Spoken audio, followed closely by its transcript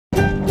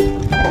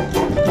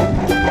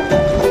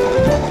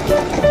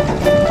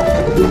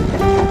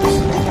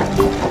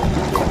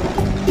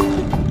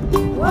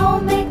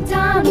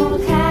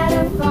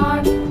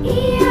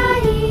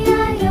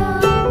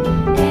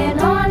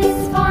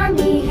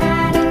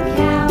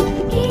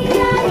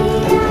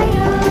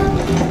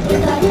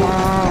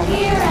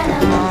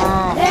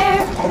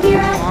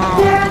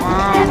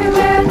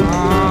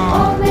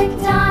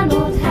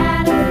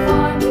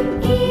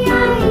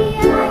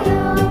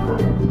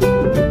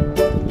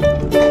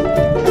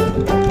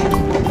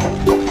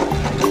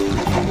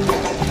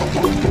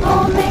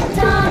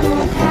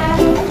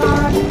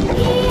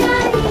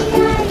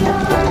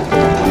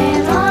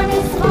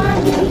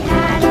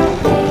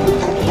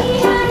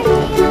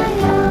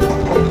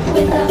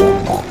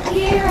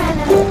here and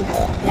a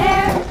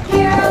there,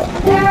 here, up,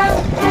 there, up,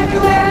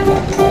 everywhere.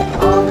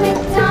 Old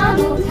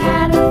MacDonald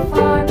had a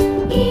farm,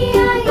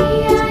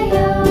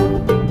 E-I-E-I-O.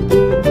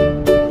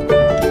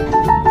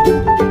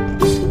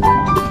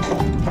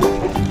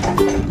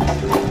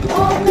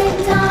 Old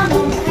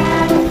MacDonald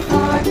had a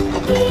farm,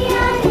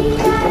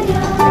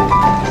 E-I-E-I-O.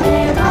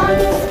 There on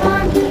his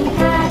farm he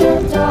had a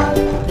dog,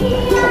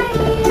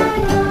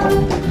 E-I-E-I-O.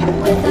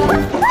 With a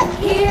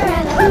here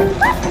and a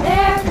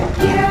there,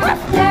 here, up,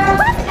 there,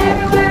 up,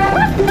 everywhere.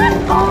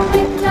 Old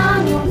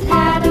MacDonald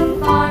had a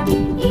farm,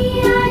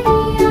 E-I-E-I-O.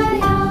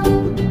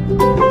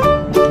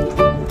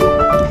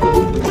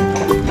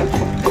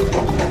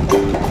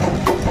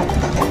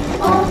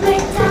 Old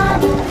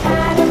MacDonald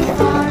had a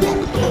farm,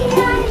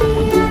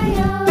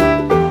 E-I-E-I-O.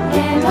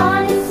 And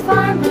on his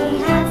farm he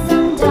had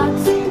some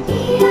ducks,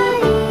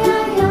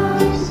 E-I-E-I-O.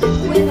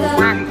 With a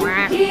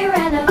here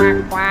and a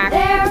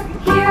there,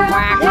 here,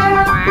 up, there,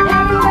 up,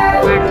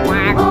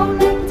 everywhere. Old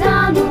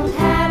MacDonald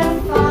had a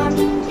farm,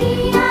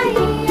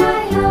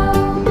 E-I-E-I-O.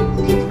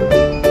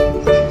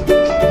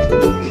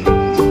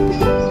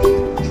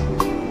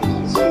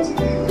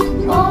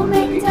 Old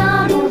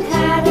MacDonald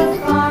had a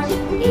farm,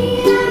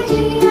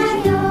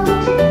 E-I-E-I-O.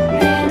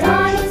 And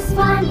on his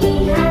farm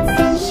he had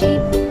some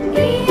sheep,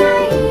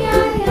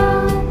 E-I-E-I-O.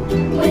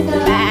 With a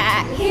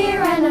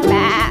here and a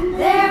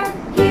there,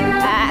 here,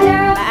 up,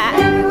 there, up,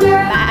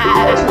 everywhere.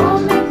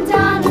 Old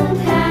MacDonald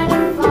had a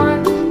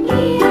farm,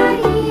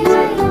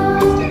 E-I-E-I-O.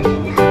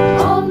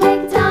 Old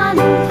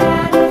MacDonald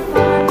had a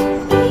farm,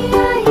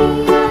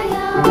 E-I-E-I-O.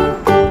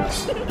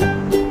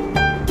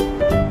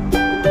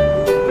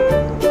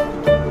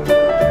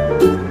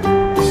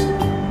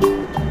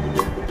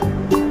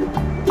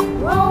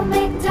 Old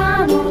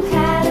MacDonald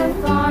had a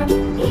farm,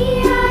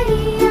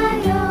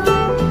 E-I-E-I-O.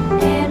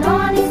 And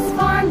on his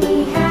farm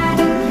he had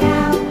a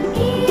cow,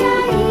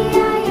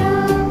 E-I-E-I-O.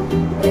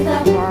 With a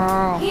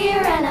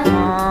here and a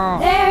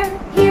there,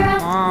 here,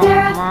 up,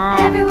 there, up,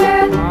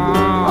 everywhere.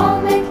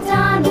 Old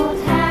MacDonald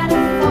had a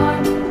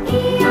farm,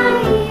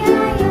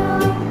 E-I-E-I-O.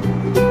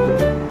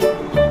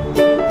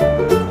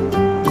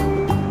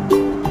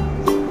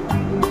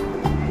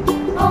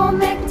 Old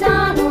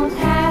MacDonald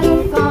had a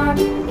farm,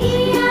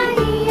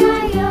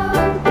 E-I-E-I-O.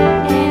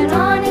 And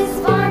on his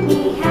farm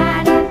he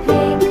had a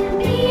pig,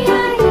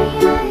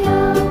 E-I-E-I-O.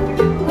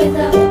 With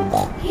a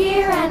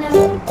here and a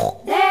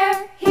there,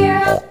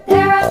 here, up,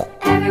 there, up,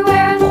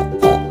 everywhere.